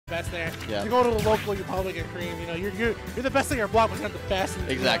best there. Yeah. If you go to a local, you probably get cream. You know, you're the best at your block, but you're not the best in,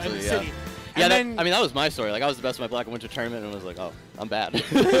 exactly, in the yeah. city. Yeah, and then, I mean, that was my story. Like, I was the best in my block. I went to a tournament and was like, oh, I'm bad.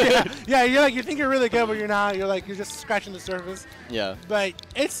 yeah, you're like, you think you're really good, but you're not. You're like, you're just scratching the surface. Yeah. But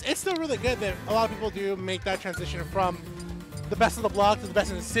it's still really good that a lot of people do make that transition from the best of the block to the best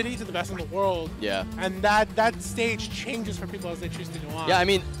in the city to the best in the world. Yeah. And that stage changes for people as they choose to go on. Yeah, I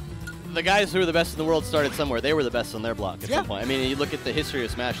mean, the guys who were the best in the world started somewhere. They were the best on their block at some point. I mean, you look at the history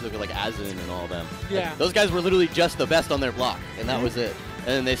of Smash, you look at like Azin and all of them. Yeah. Like, those guys were literally just the best on their block, and that was it. And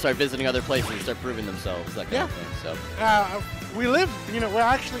then they start visiting other places and start proving themselves, that kind of thing. So. We live, you know, we're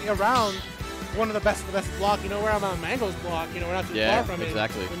actually around one of the best block. You know, we're on Mango's block. You know, we're not too far from it.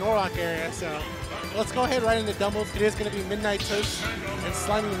 The Norwalk area. So let's go ahead right into doubles. It is going to be MidNight Toast and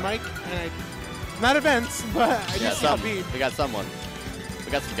SlimeyMike. And not events, but I do see Habib. We got someone.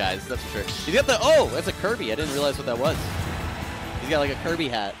 We got some guys, that's for sure. He's got the, oh, that's a Kirby. I didn't realize what that was. He's got like a Kirby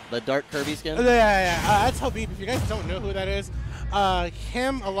hat, the dark Kirby skin. Yeah. That's Habib. If you guys don't know who that is,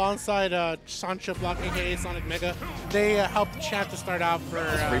 him alongside Sancho Block, aka Sonic Mega, they helped chat to start out for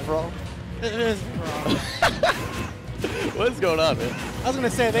free-for-all? It is free-for-all. What is going on, man? I was gonna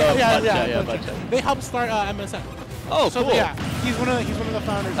say they they helped start MSN. Oh, so cool. Yeah, he's one of the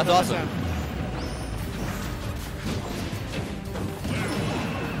founders. That's of awesome. MSN.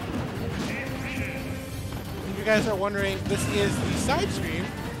 If you guys are wondering, this is the side stream.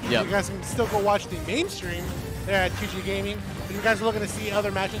 Yep. You guys can still go watch the main stream there at 2G Gaming. If you guys are looking to see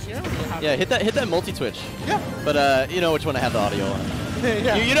other matches here, yeah, hit that multi-twitch. Yeah. But you know which one I have the audio on.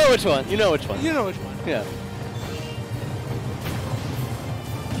 Yeah. You know which one. You know which one. You know which one. Yeah.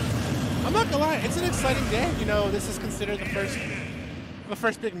 I'm not gonna lie, it's an exciting day. You know, this is considered the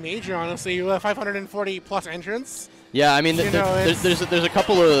first big major, honestly. You have 540 plus entrants. Yeah, I mean, there's a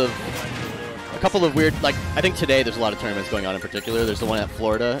couple of weird, like, I think today there's a lot of tournaments going on in particular. There's the one at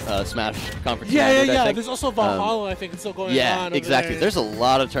Florida, Smash Conference. Yeah. There's also Valhalla, I think, it's still going on. Yeah, exactly. There's a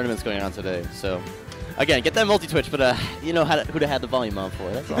lot of tournaments going on today. So, again, get that multi-twitch, but you know who to have the volume on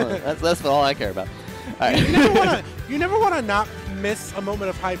for. That's all. that's all I care about. All right. You never want to not miss a moment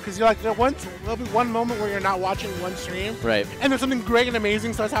of hype, because you're like, there'll be one moment where you're not watching one stream. Right. And there's something great and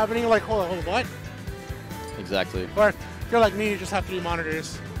amazing starts happening. You're like, hold on, what? Exactly. Or if you're like me, you just have 3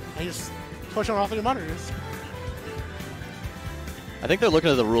 monitors. And you just push on all 3 monitors. I think they're looking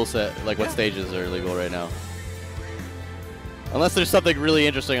at the rule set, like what stages are legal right now. Unless there's something really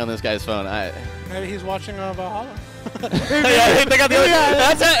interesting on this guy's phone. Maybe he's watching Valhalla. Yeah, they got the other.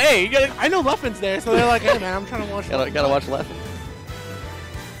 That's it. Hey, you gotta, I know Leffen's there, so they're like, hey man, I'm trying to watch. Gotta watch Leffen.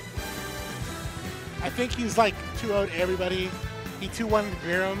 I think he's like 2-0'd everybody. He 2-1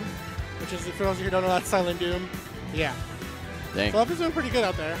 Grim, which is, for those of you who don't know, that's Silent Doom. Yeah. Dang. So Leffen's doing pretty good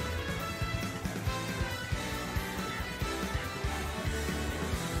out there.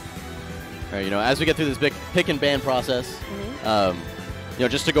 All right, you know, as we get through this big pick and ban process, you know,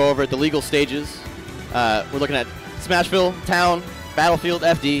 just to go over the legal stages, we're looking at Smashville, Town, Battlefield,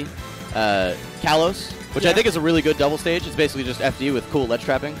 FD, Kalos, which I think is a really good double stage. It's basically just FD with cool ledge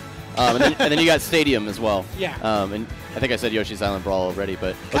trapping. And then you got Stadium as well. Yeah. And I think I said Yoshi's Island Brawl already,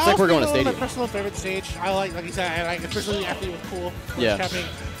 but Kalos looks like we're going to Stadium. My personal favorite stage. I like you said, I like especially FD with cool ledge trapping.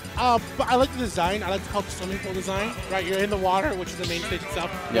 But I like the design. I like how the swimming pool design. Right, you're in the water, which is the main stage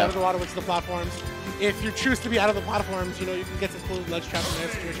itself. You're out of the water, which is the platforms. If you choose to be out of the platforms, you know, you can get some cool ledge trapping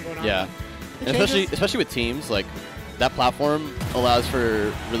situation going on. Yeah. And especially with teams, like, that platform allows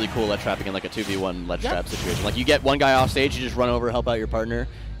for really cool ledge trapping in like a 2v1 ledge trap situation. Like, you get one guy off stage, you just run over, help out your partner,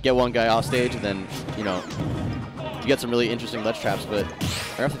 get one guy off stage, and then, you know, you get some really interesting ledge traps. But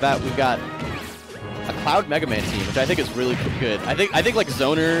right off the bat, we've got a Cloud Mega Man team, which I think is really good. I think like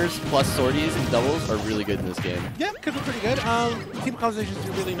zoners plus sorties and doubles are really good in this game. Yeah, could be pretty good. Team compositions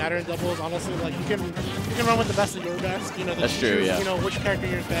do really matter in doubles. Honestly, like you can run with the best of your best. You know, that's true. Yeah. You know which character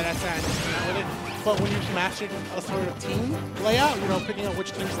you're best at and just hang out with it. But when you've mastered a sort of team layout, you know, picking out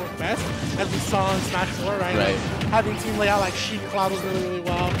which teams work best, as we saw in Smash 4, right? Like, having team layout like Sheep Cloud was really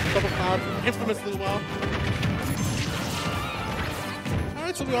well, Double Cloud infamously well.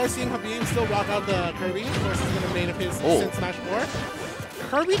 So we are seeing Habib still rock out the Kirby. Of course, he's going to main of his since Smash 4.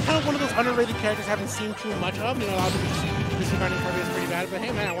 Kirby, kind of one of those underrated characters I haven't seen too much of. You know, a lot of people disregarding Kirby is pretty bad. But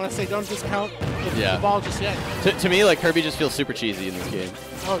hey, man, I want to say don't discount the ball just yet. To me, like, Kirby just feels super cheesy in this game.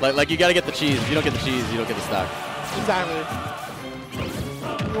 Oh. Like you got to get the cheese. If you don't get the cheese, you don't get the stock. Exactly.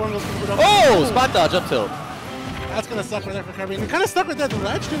 Oh, spot dodge up tilt. That's going to suck right there for Kirby. And kind of stuck right there. The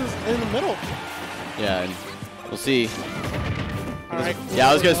ledge dude is in the middle. Yeah, and we'll see. All right. Yeah,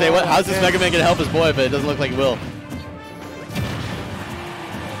 I was going to say, how's this Mega Man going to help his boy, but it doesn't look like he will.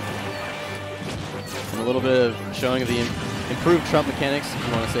 And a little bit of showing of the improved trump mechanics, if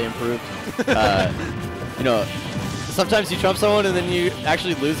you want to say improved. You know, sometimes you trump someone and then you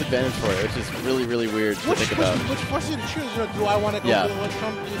actually lose advantage for it, which is really, really weird to think about. Which forces you to choose, you know, do I want to go for the ledge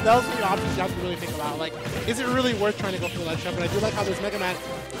trump? Those are the options you have to really think about. Like, is it really worth trying to go for the ledge trump? And I do like how this Mega Man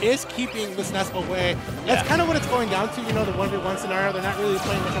is keeping this Ness away. That's kind of what it's going down to, you know, the 1v1 scenario. They're not really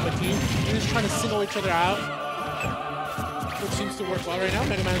playing much of a team. They're just trying to single each other out, which seems to work well right now.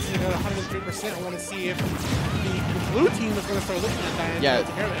 Mega Man is sitting at 103%. I want to see if the blue team is going to start looking at that and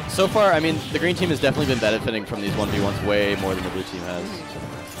take care of it. So far, I mean, the green team has definitely been benefiting from these 1v1s way more than the blue team has.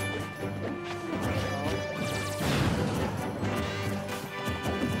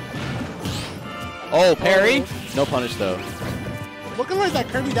 Oh, parry? No punish, though. Looking like that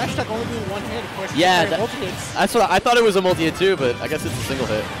Kirby dash attack only being one hit, of course. Yeah, that's what I thought it was a multi-hit too, but I guess it's a single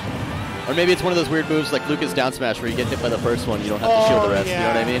hit. Or maybe it's one of those weird moves like Lucas down smash where you get hit by the first one, you don't have to shield the rest, you know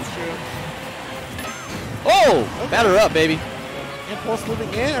what I mean? Oh! Okay. Batter up, baby. Impulse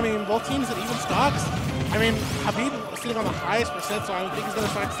moving in. I mean, both teams at even stocks. I mean, Habib is sitting on the highest percent, so I think he's going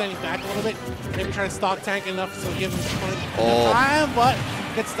to start standing back a little bit. Maybe try to stock tank enough so give him time, but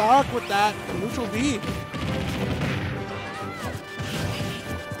get stuck with that neutral B.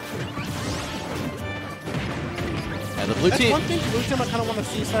 And the blue team. That's one thing blue team I kind of want to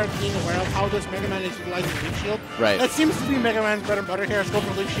see start being aware of how this Mega Man is utilizing leaf shield. Right. That seems to be Mega Man's bread and butter here. Let's go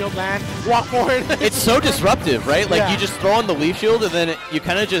for leaf shield, land, walk forward. It's so disruptive, right? Like you just throw on the leaf shield and then you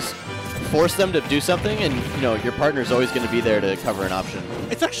kind of just force them to do something, and you know your partner's always going to be there to cover an option.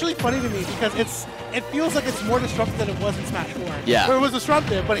 It's actually funny to me because it feels like it's more disruptive than it was in Smash 4. Yeah. Where it was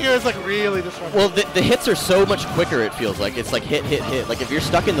disruptive, but here it's like really disruptive. Well, the hits are so much quicker. It feels like it's like hit, hit, hit. Like if you're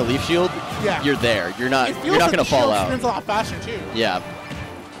stuck in the leaf shield, you're there. You're not going to fall out. It spins a lot faster too. Yeah.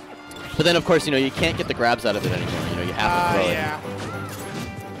 But then of course you know you can't get the grabs out of it anymore. You know you have to throw it.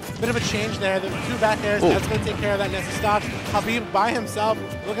 Bit of a change there. The two back airs, that's going to take care of that Nessa stock. Habib by himself,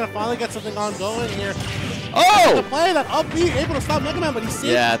 looking to finally get something on going here. Oh! The play, that up B, able to stop Mega Man, but he's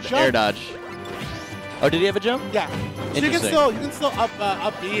safe. Yeah, the air dodge. Oh, did he have a jump? Yeah. So you can still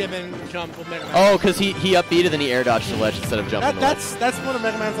up B and then jump with Mega Man. Oh, because he up B and then he air dodged the ledge instead of jumping the ledge. That's one of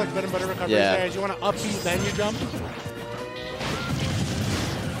Mega Man's like bread and butter recoveries there. Is you want to up B, then you jump.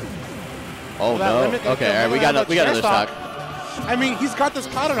 Oh no. Okay, all right, we got another stock. I mean, he's got this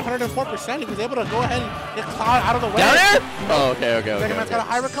Cloud at 104%. He was able to go ahead and get Cloud out of the way. Down air? Oh, okay. Mega Man's got a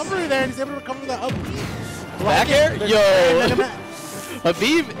high recovery there, and he's able to recover that up. Back air? Yo!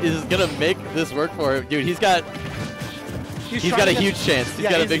 Habib is going to make this work for him. Dude, he's got a huge chance. He's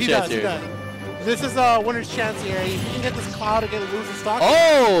got a big chance here. This is a winner's chance here. If he can get this Cloud to get a losing stock.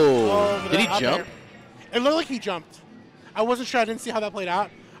 Oh! Did he jump? It looked like he jumped. I wasn't sure. I didn't see how that played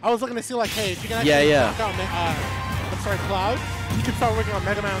out. I was looking to see, like, hey, if you can actually knock out Cloud, you can start working on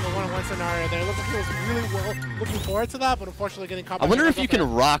Mega Man in the one-on-one scenario there. It looks like he was really well looking forward to that, but unfortunately getting caught by I wonder if you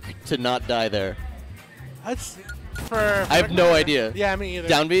can rock to not die there. That's I have no idea. Yeah, me either.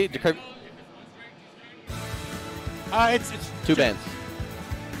 Down B? It's two bands.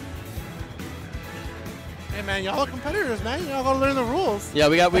 Hey man, y'all are competitors, man. Y'all gotta learn the rules. Yeah,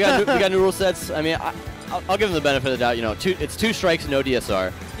 we got new rule sets. I mean, I'll give them the benefit of the doubt. You know, it's two strikes, no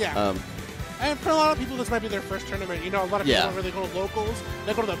DSR. Yeah. And for a lot of people, this might be their first tournament. You know, a lot of people don't really go to locals.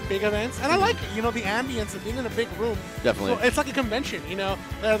 They go to the big events. And I like it, you know, the ambience of being in a big room. Definitely. So it's like a convention, you know.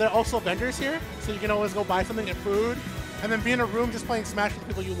 There are also vendors here, so you can always go buy something, get food, and then be in a room just playing Smash with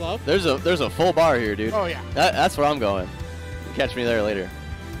people you love. There's a full bar here, dude. Oh, yeah. That's where I'm going. Catch me there later.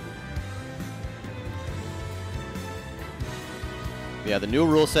 Yeah, the new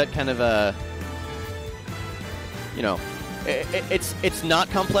rule set kind of, you know, it's not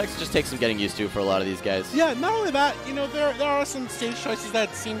complex. It just takes some getting used to for a lot of these guys. Yeah, not only that, you know, there are some stage choices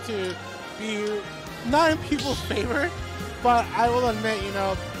that seem to be not in people's favor, but I will admit, you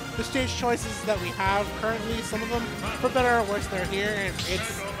know, the stage choices that we have currently, some of them, for better or worse, they're here, and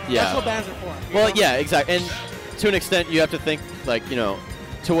that's what bands are for. Well, yeah, exactly. And to an extent, you have to think, like, you know,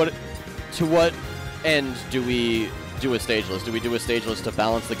 to what end do we do a stage list? Do we do a stage list to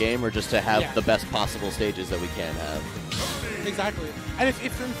balance the game, or just to have the best possible stages that we can have? Exactly. And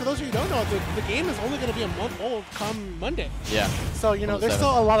for those of you who don't know, the game is only going to be a month old come Monday. Yeah. So, you know, there's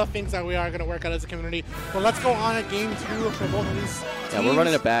still a lot of things that we are going to work out as a community. But let's go on at game 2 for both of these teams. Yeah, we're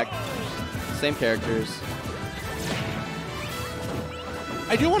running it back. Same characters.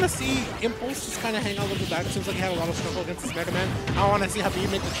 I do want to see Impulse just kind of hang out a little bit back. It seems like he had a lot of struggle against this Mega Man. I want to see Habib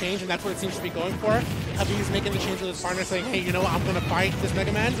make the change, and that's what it seems to be going for. Habib's making the change with his partner, saying, hey, you know what, I'm going to fight this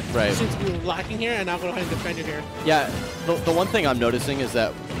Mega Man. Right. It seems to be lacking here, and I'll go ahead and defend it here. Yeah, the one thing I'm noticing is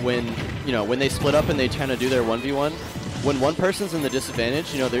that when they split up and they kind of do their 1v1, when one person's in the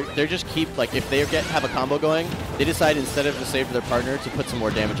disadvantage, you know, they're just keep, like, if they have a combo going, they decide instead of to save their partner to put some more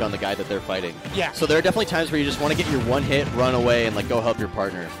damage on the guy that they're fighting. Yeah. So there are definitely times where you just want to get your one hit, run away, and like go help your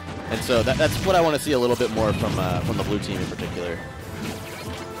partner. And so that's what I want to see a little bit more from the blue team in particular.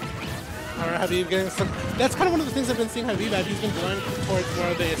 All right, Habib getting some. That's kind of one of the things I've been seeing Habib at. He's been going towards more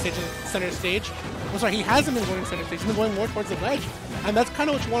of the center stage. I'm sorry, he hasn't been going center stage. He's been going more towards the ledge. And that's kind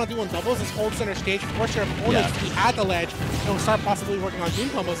of what you want to do in doubles is hold center stage, force your opponents to be at the ledge, and start possibly working on team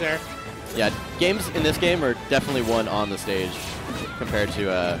combos there. Yeah, games in this game are definitely won on the stage compared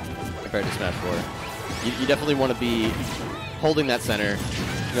to Smash 4. You definitely want to be holding that center.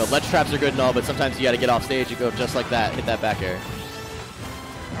 You know, ledge traps are good and all, but sometimes you got to get off stage. You go just like that, hit that back air.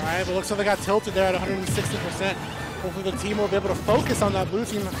 All right, but looks like they got tilted there at 160%. Hopefully the team will be able to focus on that blue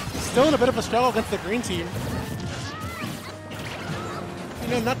team. Still in a bit of a struggle against the green team. You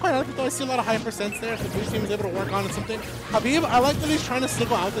know, not quite. I don't think I see a lot of high percents there. If the blue team is able to work on something. Habib, I like that he's trying to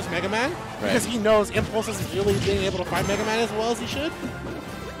single out this Mega Man because he knows Impulse is really being able to fight Mega Man as well as he should.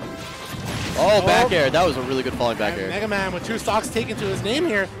 Oh, back air. That was a really good falling back air. Mega Man with 2 stocks taken to his name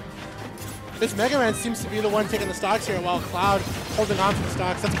here. This Mega Man seems to be the one taking the stocks here while Cloud holding on to the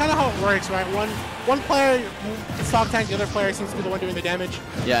stocks. That's kind of how it works, right? One player, the stock tank, the other player seems to be the one doing the damage.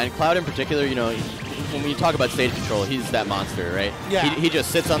 Yeah, and Cloud in particular, you know, when you talk about stage control, he's that monster, right? Yeah. He just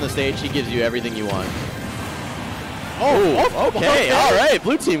sits on the stage, he gives you everything you want. Oh, okay, all right.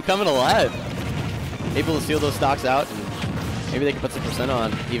 Blue team coming alive. Able to seal those stocks out, and maybe they can put some percent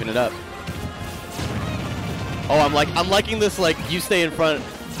on, even it up. Oh, I'm liking this, like, you stay in front.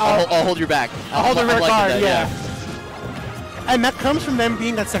 I'll hold your back. I'll hold the rear guard, yeah. And that comes from them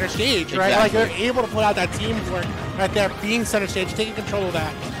being at center stage, right? Like they're able to put out that teamwork right there, being center stage, taking control of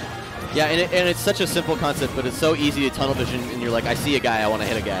that. Yeah, and it's such a simple concept, but it's so easy to tunnel vision, and you're like, I see a guy, I want to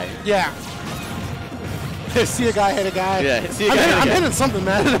hit a guy. Yeah. See a guy, hit a guy. Yeah, see a guy, hit a guy. I'm hitting something,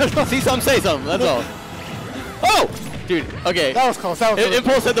 man. See something, say something, that's all. Oh! Dude, okay. That was close. That was close.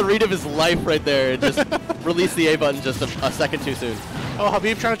 Impulse had the read of his life right there. And just released the A button just a second too soon. Oh,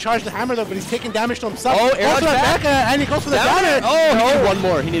 Habib trying to charge the hammer though, but he's taking damage to himself. Oh, air back, and he goes for the downer. Oh, he needed one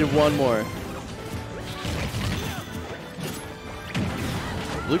more. He needed one more.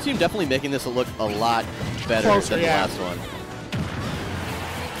 Blue team definitely making this look a lot better than the last one.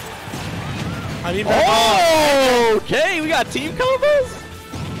 Oh, okay. We got team combos.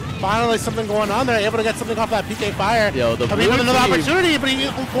 Finally, something going on there. Able to get something off that PK fire. Yo, the blue team. Another opportunity, but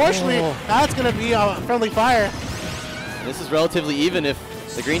unfortunately, that's going to be a friendly fire. This is relatively even if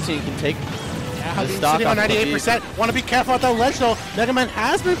the green team can take the stock sitting on 98%. Want to be careful at that ledge, though. Mega Man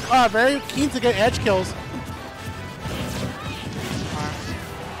has been very keen to get edge kills.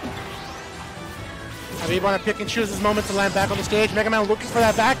 Habib want to pick and choose his moments to land back on the stage. Mega Man looking for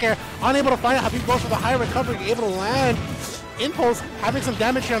that back air. Unable to find it. Habib goes for the high recovery, able to land. Impulse having some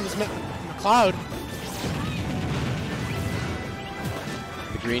damage here on this Cloud.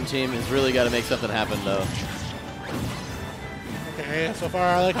 The green team has really got to make something happen, though. Okay, so far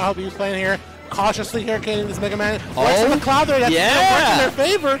I like how Habib's playing here. Cautiously hurricaning this Mega Man. Oh, the Cloud there. That's working in their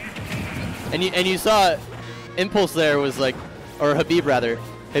favor. And you saw Impulse there was like, or Habib rather.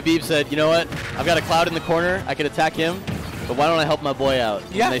 Habib said, you know what? I've got a Cloud in the corner. I could attack him, but why don't I help my boy out?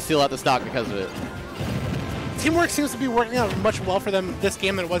 Yeah. And they seal out the stock because of it. Teamwork seems to be working out much well for them this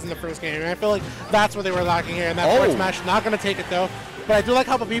game than it was in the first game. And I feel like that's what they were lacking here. And that forward smash not going to take it, though. But I do like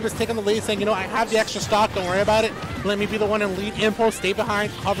how Habib is taking the lead, saying, you know, I have the extra stock. Don't worry about it. Let me be the one in lead. Impulse, stay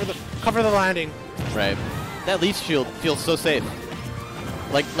behind, cover the landing. Right. That lead shield feels so safe.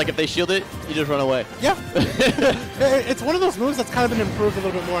 Like if they shield it, you just run away. Yeah. It's one of those moves that's kind of been improved a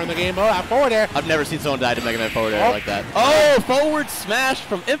little bit more in the game. Oh, that forward air. I've never seen someone die to Mega Man forward air like that. Oh, forward smash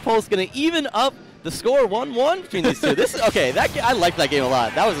from Impulse, going to even up the score 1-1 between these two. This okay. I liked that game a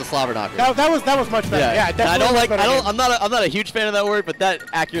lot. That was a slobber knocker. That was much better. Yeah, definitely. I'm not a huge fan of that word, but that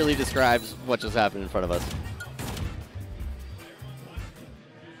accurately describes what just happened in front of us.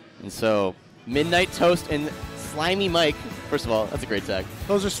 And so, MidNight Toast and SlimeyMike. First of all, that's a great tag.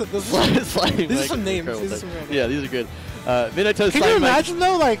 Those are Slimy these are some names. These are some real names. Yeah, these are good. MidNight Toast. Can you imagine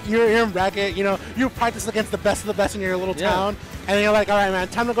though, like you're in bracket, you know, you practice against the best of the best in your little town, and then you're like, all right, man,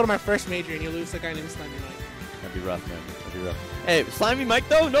 time to go to my first major, and you lose to a guy named SlimeyMike. That'd be rough, man. That'd be rough. Hey, SlimeyMike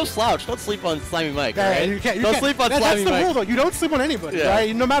though, no slouch. Don't sleep on SlimeyMike. Yeah, right? You can't. Don't sleep on SlimeyMike. That's the rule, though. You don't sleep on anybody,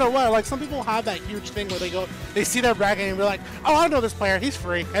 right? No matter what. Like some people have that huge thing where they see their bracket and be like, oh, I know this player, he's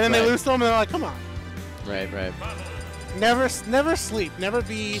free, and then they lose to him, and they're like, come on. Right. Never sleep. Never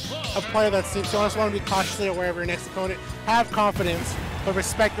be a player that sleeps. You always want to be cautiously aware of your next opponent. Have confidence, but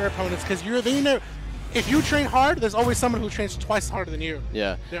respect your opponents because if you train hard, there's always someone who trains twice harder than you.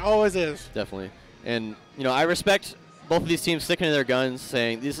 Yeah. There always is. Definitely. And, you know, I respect both of these teams sticking to their guns,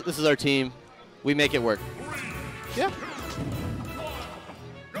 saying, this is our team. We make it work. Yeah.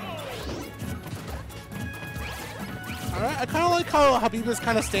 All right. I kind of like how Habib is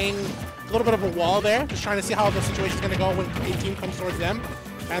kind of staying a little bit of a wall there, just trying to see how the situation's going to go when a team comes towards them.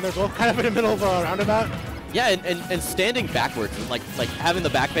 And they're both kind of in the middle of a roundabout. Yeah, and standing backwards, and like having the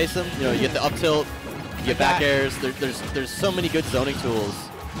back face them. You know, you get the up tilt, you get back airs. There's so many good zoning tools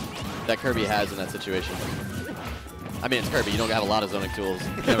that Kirby has in that situation. I mean, it's Kirby. You don't have a lot of zoning tools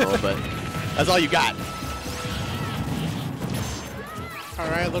in general, but that's all you got. All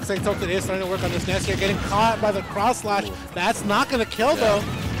right, looks like Tilted is starting to work on this nest here, getting caught by the cross slash. That's not going to kill, though.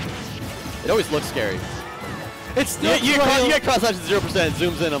 It always looks scary. It's still you get cross slash at 0%,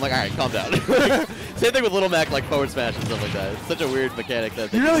 zooms in, I'm like, all right, calm down. Same thing with Little Mac, like forward smash and stuff like that. It's such a weird mechanic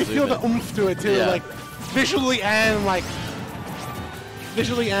that you really feel the oomph to it too, like visually and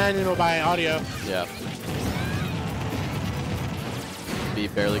you know, by audio. Yeah. Be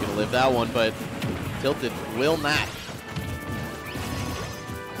barely gonna live that one, but Tilted will not.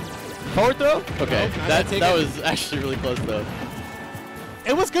 Forward throw? Okay, no, that was actually really close though.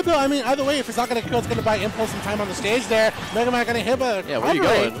 It was good though. I mean, either way, if it's not gonna kill, it's gonna buy Impulse some time on the stage there. Mega Man gonna hit a where are you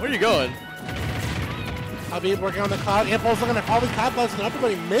going? Where are you going? Habib working on the cloud. Impulse looking to probably capitalize on upper,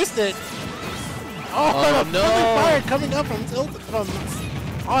 but he missed it. Oh no! Fire coming up from Tilt.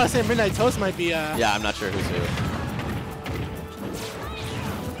 I say Midnight Toast might be. Yeah, I'm not sure who's who.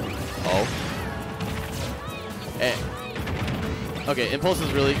 Oh. Hey. Okay, Impulse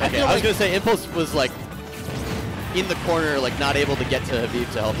is really. Okay, I was gonna say Impulse was like in the corner, like not able to get to Habib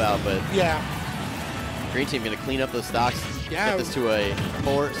to help out, but yeah. Green team gonna clean up those stocks. Get this to a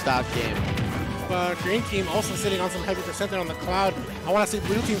 4-stock game. Green team also sitting on some heavy percent there on the cloud. I want to see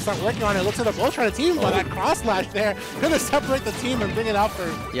blue team start working on it. Looks like they're both trying to team, but that cross slash there gonna separate the team and bring it out for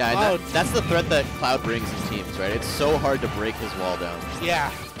Cloud. And that's the threat that Cloud brings in teams, right? It's so hard to break his wall down.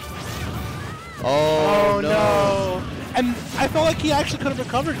 Yeah. Oh no. And I felt like he actually could have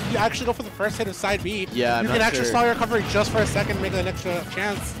recovered. He actually go for the first hit of side B. Yeah, you can actually stall your recovery just for a second, make an extra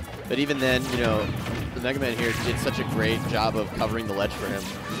chance. But even then, you know, the Mega Man here did such a great job of covering the ledge for him.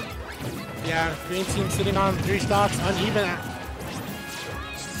 Yeah, Green team sitting on 3 stocks, uneven.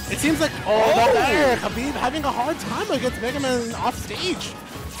 It seems like there, Habib having a hard time against Mega Man off stage.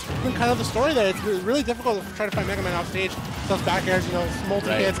 Been kind of the story there. It's really difficult to try to find Mega Man off stage. Those back airs, you know,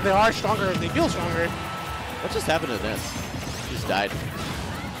 multi-hits, they are stronger, they feel stronger. What just happened to this? He just died.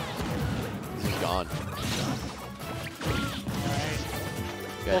 He's gone. Alright.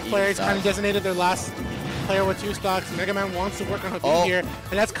 Both players kind of designated their last player with 2 stocks. Mega Man wants to work on Habib here,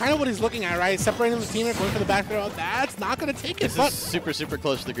 and that's kind of what he's looking at, right? Separating the team and going for the back throw. That's not going to take it. This is super, super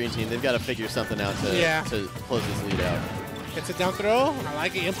close to the green team. They've got to figure something out to close this lead out. Gets a down throw. I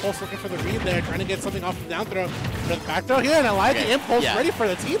like it. Impulse looking for the read there, trying to get something off the down throw. For the back throw here, and I like it. Impulse ready for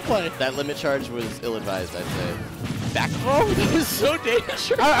the team play. That limit charge was ill-advised, I'd say. Back throw? That was so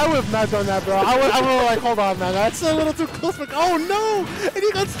dangerous. I would have not done that, bro. I would like, hold on, man. That's a little too close. Like, oh, no! And he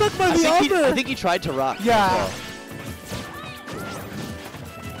got stuck by the upper. I think he tried to rock. Yeah.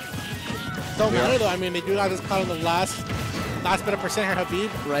 Don't matter, though. I mean, they do have this cloud on the last bit of percent here, Habib.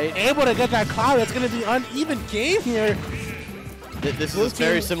 Right. Able to get that cloud. It's going to be an uneven game here. This is a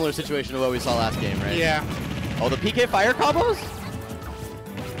very similar situation to what we saw last game, right? Yeah. Oh, the PK fire combos?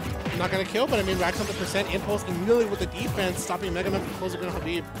 Not going to kill, but I mean, racks up the percent. Impulse immediately with the defense, stopping Mega Man from closing on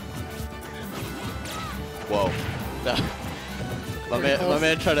Habib. Whoa. my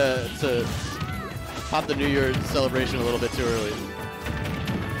man tried to pop the New Year celebration a little bit too early.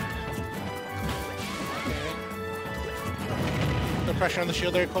 The pressure on the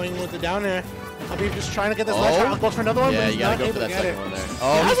shield there, going with the down air. Habib just trying to get this ledge shot. Goes for another one, but he's not able to get it. One there.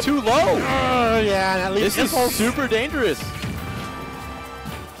 Oh, he's too low. Yeah, and that leaves Impulse. This is super dangerous.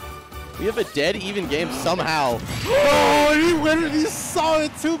 We have a dead even game somehow. Oh, he saw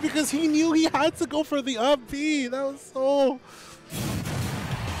it too because he knew he had to go for the up B. That was so...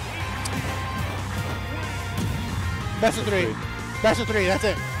 Best of 3. Best of 3, that's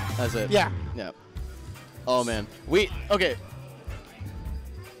it. That's it. Yeah. Yeah. Oh, man. Okay.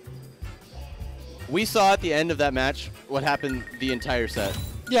 We saw at the end of that match what happened the entire set.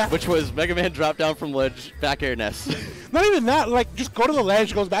 Yeah. Which was Mega Man drop down from ledge, back air nest. Not even that, like, just go to the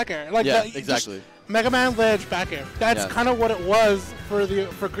ledge, goes back air. Like, yeah, exactly. Mega Man, ledge, back air. That's kind of what it was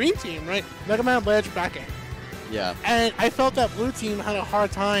for Green Team, right? Mega Man, ledge, back air. Yeah. And I felt that Blue Team had a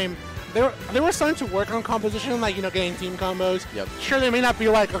hard time. They were starting to work on composition, like, you know, getting team combos. Yep. Sure, they may not be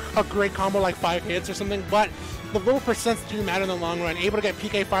like a great combo, like 5 hits or something, but the little percents do matter in the long run. Able to get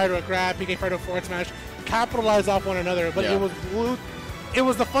PK fire to a grab, PK fire to a forward smash, capitalize off one another. But it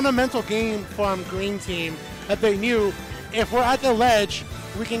was the fundamental game from Green Team that they knew if we're at the ledge,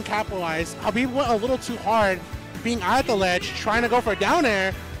 we can capitalize. Habib went a little too hard being at the ledge, trying to go for a down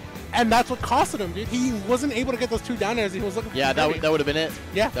air, and that's what costed him, dude. He wasn't able to get those 2 down airs. He was looking for that would have been it.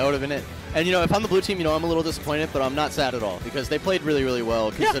 Yeah. That would have been it. And, you know, if I'm the blue team, you know, I'm a little disappointed, but I'm not sad at all because they played really, really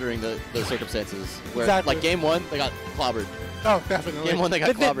well considering the circumstances. Where, exactly. Like, game 1, they got clobbered. Oh, definitely. Game 1, they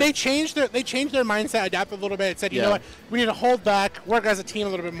got clobbered. They changed their mindset, adapted a little bit, said, you know what, we need to hold back, work as a team a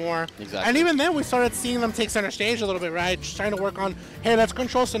little bit more. Exactly. And even then, we started seeing them take center stage a little bit, right? Just trying to work on, hey, let's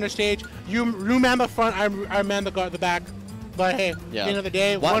control center stage. You man the front, I man the back. But hey, at the end of the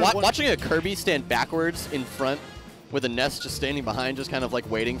day, watching a Kirby stand backwards in front with a Ness just standing behind, just kind of like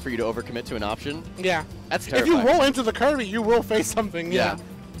waiting for you to overcommit to an option. Yeah, that's terrifying. If you roll into the Kirby, you will face something. Yeah.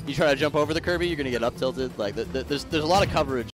 You try to jump over the Kirby, you're gonna get up tilted. Like there's a lot of coverage